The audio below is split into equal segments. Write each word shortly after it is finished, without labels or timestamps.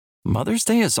Mother's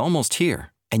Day is almost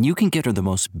here, and you can get her the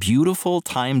most beautiful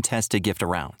time-tested gift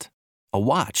around. A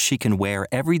watch she can wear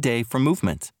every day from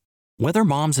Movement. Whether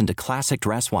mom's into classic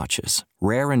dress watches,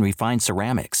 rare and refined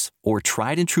ceramics, or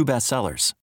tried and true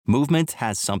bestsellers, Movement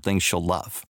has something she'll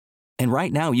love. And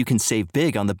right now you can save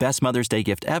big on the best Mother's Day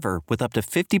gift ever with up to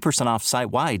 50% off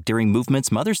site-wide during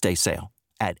Movement's Mother's Day sale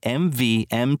at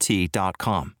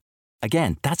MVMT.com.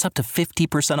 Again, that's up to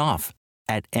 50% off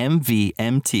at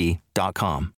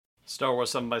MVMT.com. Star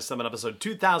Wars 7x7 episode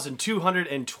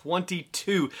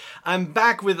 2222. I'm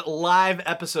back with live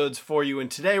episodes for you,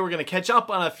 and today we're going to catch up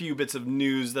on a few bits of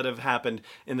news that have happened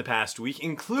in the past week,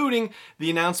 including the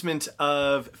announcement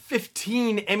of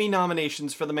 15 Emmy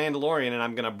nominations for The Mandalorian, and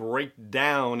I'm going to break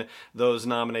down those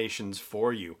nominations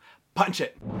for you. Punch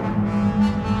it!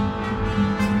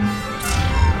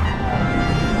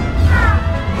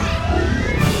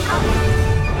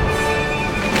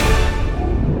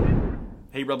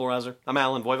 Hey Rebel Rouser, I'm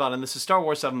Alan Voivod, and this is Star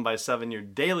Wars 7x7, your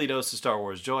daily dose of Star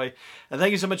Wars joy, and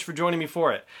thank you so much for joining me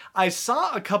for it. I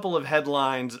saw a couple of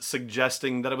headlines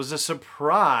suggesting that it was a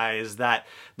surprise that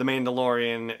The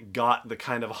Mandalorian got the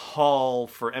kind of haul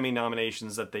for Emmy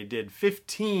nominations that they did,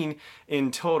 15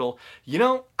 in total. You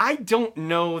know, I don't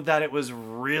know that it was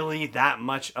really that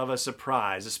much of a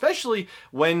surprise, especially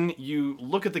when you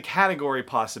look at the category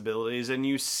possibilities and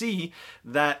you see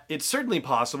that it's certainly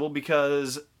possible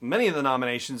because many of the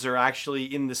nominations are actually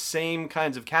in the same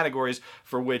kinds of categories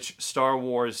for which Star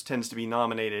Wars tends to be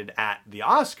nominated at the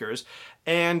Oscars.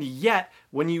 And yet,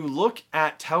 when you look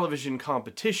at television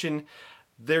competition,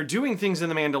 they're doing things in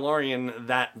The Mandalorian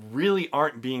that really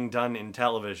aren't being done in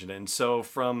television. And so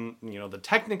from, the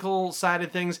technical side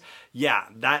of things, yeah,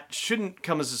 that shouldn't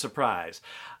come as a surprise.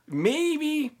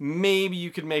 Maybe you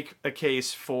could make a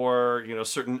case for,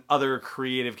 certain other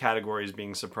creative categories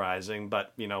being surprising,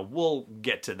 but, we'll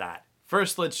get to that.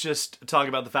 First, let's just talk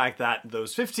about the fact that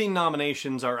those 15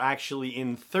 nominations are actually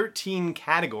in 13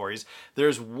 categories.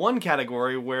 There's one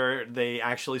category where they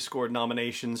actually scored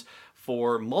nominations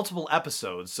for multiple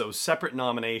episodes, so separate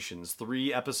nominations.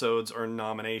 3 episodes or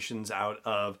nominations out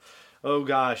of,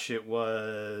 it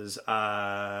was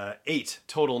 8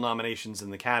 total nominations in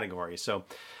the category. So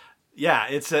yeah,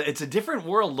 it's a different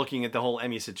world looking at the whole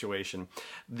Emmy situation.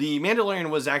 The Mandalorian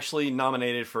was actually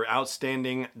nominated for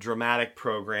Outstanding Dramatic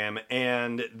Program,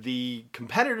 and the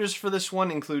competitors for this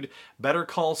one include Better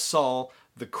Call Saul,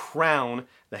 The Crown,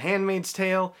 The Handmaid's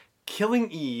Tale, Killing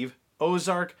Eve,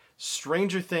 Ozark,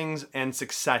 Stranger Things, and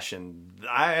Succession.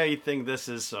 I think this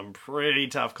is some pretty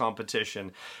tough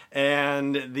competition.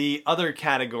 And the other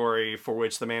category for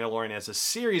which The Mandalorian as a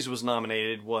series was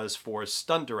nominated was for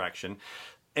stunt direction.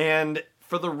 And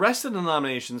for the rest of the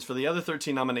nominations, for the other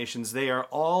 13 nominations, they are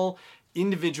all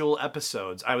individual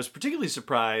episodes. I was particularly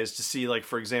surprised to see,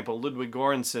 for example, Ludwig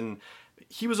Göransson.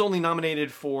 He was only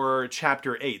nominated for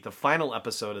Chapter 8, the final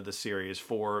episode of the series,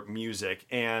 for music.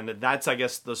 And that's, I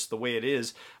guess, the way it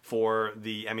is for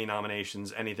the Emmy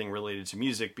nominations, anything related to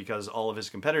music, because all of his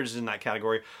competitors in that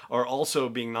category are also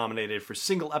being nominated for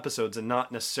single episodes and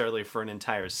not necessarily for an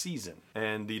entire season.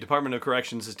 And the Department of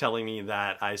Corrections is telling me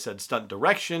that I said stunt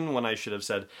direction when I should have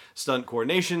said stunt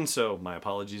coordination, so my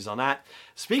apologies on that.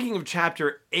 Speaking of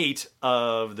Chapter 8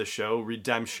 of the show,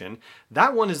 Redemption,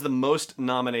 that one is the most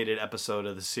nominated episode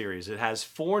of the series. It has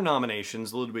 4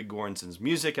 nominations, Ludwig Göransson's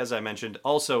music, as I mentioned.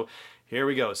 Also, here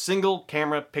we go, single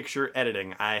camera picture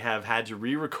editing. I have had to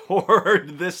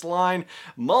re-record this line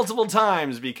multiple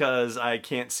times because I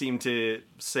can't seem to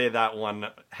say that one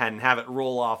and have it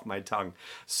roll off my tongue.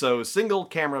 So single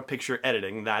camera picture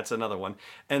editing, that's another one.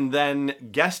 And then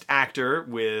guest actor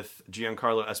with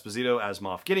Giancarlo Esposito as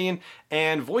Moff Gideon,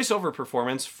 and voiceover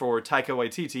performance for Taika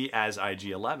Waititi as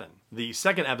IG-11. The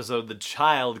second episode, The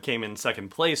Child, came in second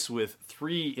place with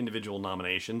 3 individual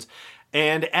nominations.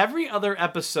 And every other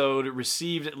episode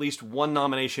received at least 1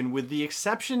 nomination, with the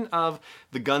exception of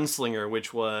The Gunslinger,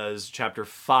 which was Chapter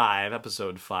 5,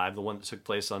 Episode 5, the one that took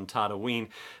place on Tatooine.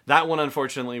 That one,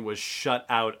 unfortunately, was shut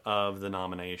out of the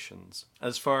nominations.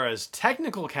 As far as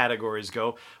technical categories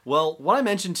go, well, what I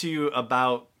mentioned to you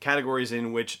about categories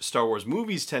in which Star Wars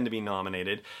movies tend to be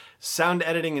nominated, sound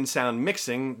editing and sound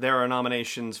mixing, there are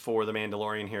nominations for The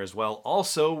Mandalorian here as well.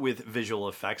 Also with visual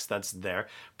effects, that's there.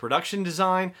 Production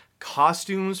design,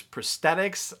 costumes,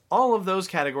 prosthetics, all of those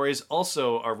categories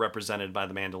also are represented by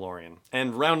The Mandalorian.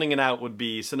 And rounding it out would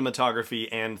be cinematography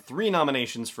and 3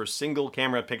 nominations for single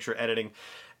camera picture editing.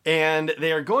 And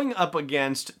they are going up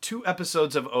against 2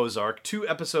 episodes of Ozark, 2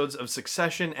 episodes of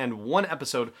Succession, and 1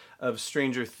 episode of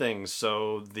Stranger Things.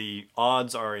 So the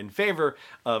odds are in favor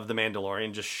of The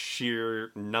Mandalorian, just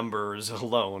sheer numbers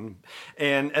alone.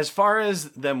 And as far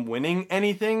as them winning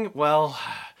anything, well,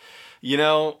 you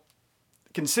know,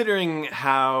 considering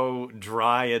how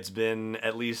dry it's been,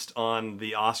 at least on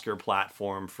the Oscar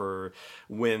platform for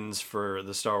wins for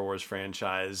the Star Wars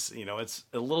franchise, you know, it's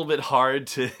a little bit hard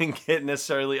to get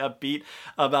necessarily upbeat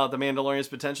about The Mandalorian's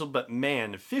potential, but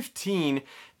man, 15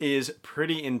 is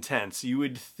pretty intense. You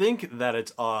would think that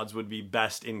its odds would be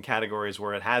best in categories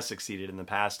where it has succeeded in the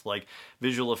past, like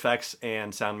visual effects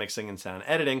and sound mixing and sound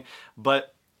editing,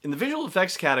 but in the visual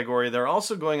effects category, they're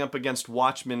also going up against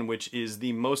Watchmen, which is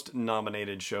the most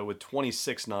nominated show with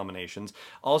 26 nominations.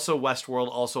 Also Westworld,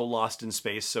 also Lost in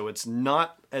Space, so it's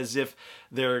not as if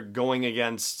they're going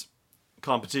against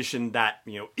competition that,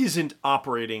 you know, isn't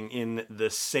operating in the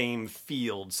same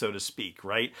field, so to speak,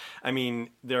 right? I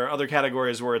mean, there are other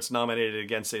categories where it's nominated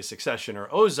against, say, Succession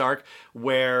or Ozark,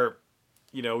 where,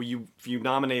 you know, you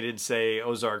nominated, say,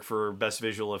 Ozark for Best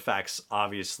Visual Effects,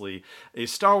 obviously, a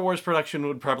Star Wars production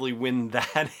would probably win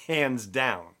that hands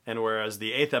down. And whereas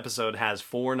the 8th episode has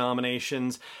 4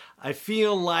 nominations, I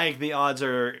feel like the odds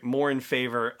are more in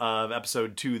favor of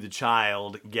Episode 2, The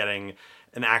Child, getting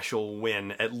an actual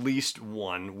win, at least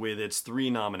one, with its 3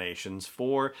 nominations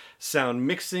for sound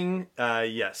mixing,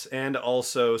 yes, and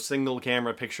also single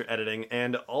camera picture editing,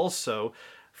 and also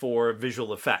for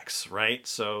visual effects, right?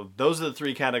 So those are the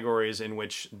 3 categories in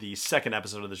which the 2nd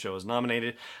episode of the show is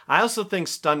nominated. I also think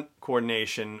stunt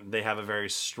coordination, they have a very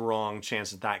strong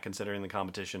chance at that considering the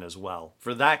competition as well.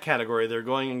 For that category, they're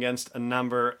going against a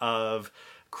number of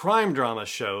crime drama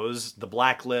shows, The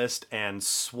Blacklist and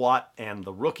SWAT and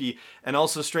The Rookie, and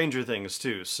also Stranger Things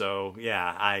too. So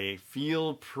yeah, I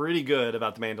feel pretty good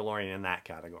about The Mandalorian in that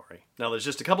category. Now there's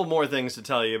just a couple more things to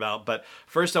tell you about, but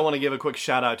first I want to give a quick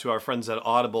shout out to our friends at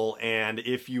Audible, and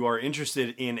if you are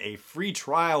interested in a free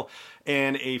trial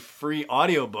and a free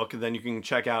audiobook, then you can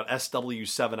check out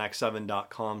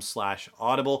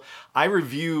sw7x7.com/audible. I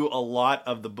review a lot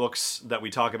of the books that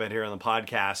we talk about here on the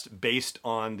podcast based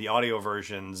on the audio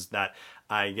versions that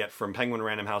I get from Penguin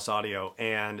Random House Audio,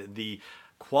 and the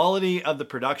quality of the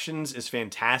productions is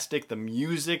fantastic. The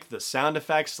music, the sound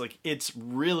effects, like, it's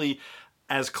really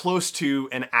as close to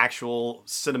an actual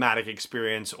cinematic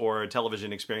experience or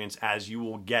television experience as you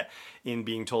will get in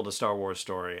being told a Star Wars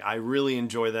story. I really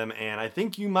enjoy them, and I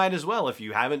think you might as well. If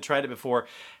you haven't tried it before,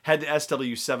 head to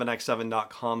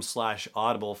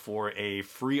sw7x7.com/audible for a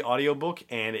free audiobook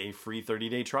and a free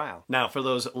 30-day trial. Now, for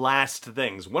those last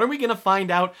things, when are we going to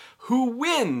find out who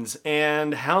wins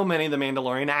and how many The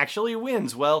Mandalorian actually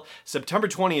wins? Well, September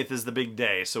 20th is the big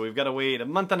day, so we've got to wait a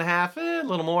month and a half, a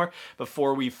little more,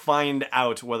 before we find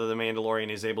out whether The Mandalorian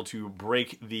is able to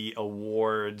break the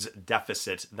awards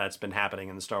deficit that's been happening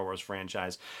in the Star Wars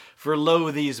franchise for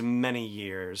these many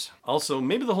years. Also,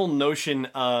 maybe the whole notion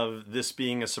of this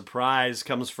being a surprise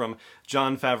comes from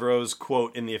Jon Favreau's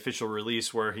quote in the official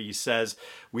release where he says,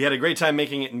 "We had a great time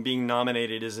making it, and being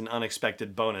nominated is an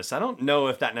unexpected bonus." I don't know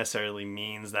if that necessarily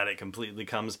means that it completely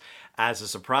comes as a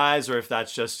surprise, or if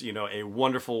that's just, you know, a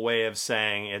wonderful way of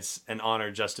saying it's an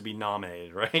honor just to be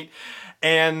nominated, right?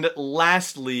 And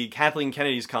lastly, Kathleen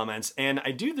Kennedy's comments, and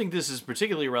I do think this is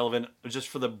particularly relevant just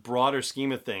for the broader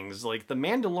scheme of things. Like, The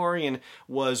Mandalorian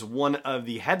was one of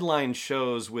the headline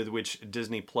shows with which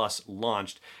Disney Plus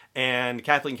launched, and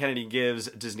Kathleen Kennedy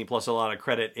gives Disney Plus a lot of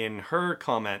credit in her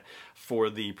comment for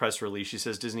the press release. She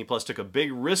says, "Disney Plus took a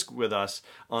big risk with us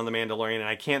on The Mandalorian, and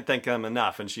I can't thank them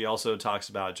enough." And she also talks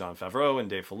about Jon Favreau and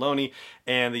Dave Filoni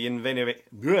and the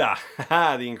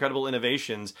incredible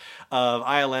innovations of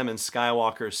ILM and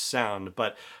Skywalker's sound.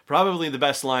 But probably the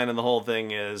best line in the whole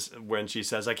thing is when she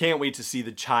says, "I can't wait to see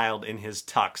the child in his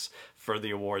tux for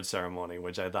the award ceremony,"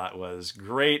 which I thought was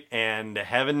great. And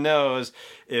heaven knows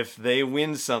if they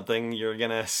win something, you're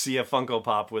gonna see a Funko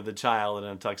Pop with a child in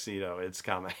a tuxedo. It's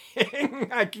coming.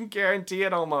 I can guarantee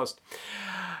it almost.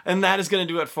 And that is going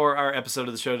to do it for our episode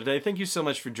of the show today. Thank you so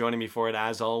much for joining me for it,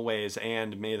 as always,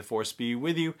 and may the Force be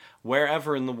with you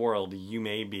wherever in the world you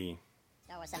may be.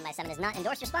 Star Wars 7x7 is not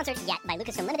endorsed or sponsored yet by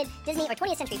Lucasfilm Limited, Disney, or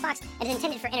 20th Century Fox, and is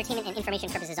intended for entertainment and information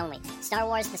purposes only. Star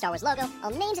Wars, the Star Wars logo,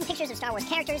 all names and pictures of Star Wars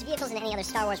characters, vehicles, and any other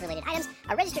Star Wars-related items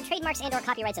are registered trademarks and/or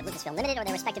copyrights of Lucasfilm Limited or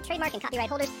their respective trademark and copyright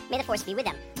holders. May the Force be with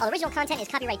them. All original content is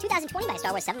copyright 2020 by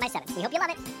Star Wars 7x7. We hope you love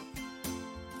it.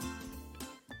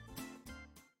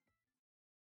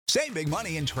 Save big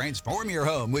money and transform your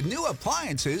home with new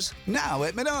appliances now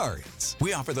at Menards.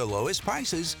 We offer the lowest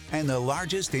prices and the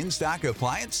largest in-stock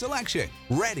appliance selection.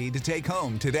 Ready to take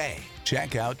home today.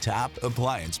 Check out top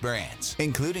appliance brands,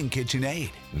 including KitchenAid,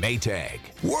 Maytag,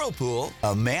 Whirlpool,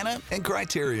 Amana, and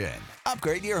Criterion.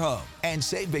 Upgrade your home and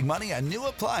save big money on new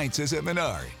appliances at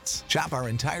Menards. Shop our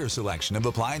entire selection of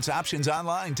appliance options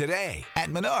online today at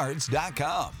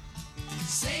menards.com.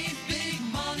 Save big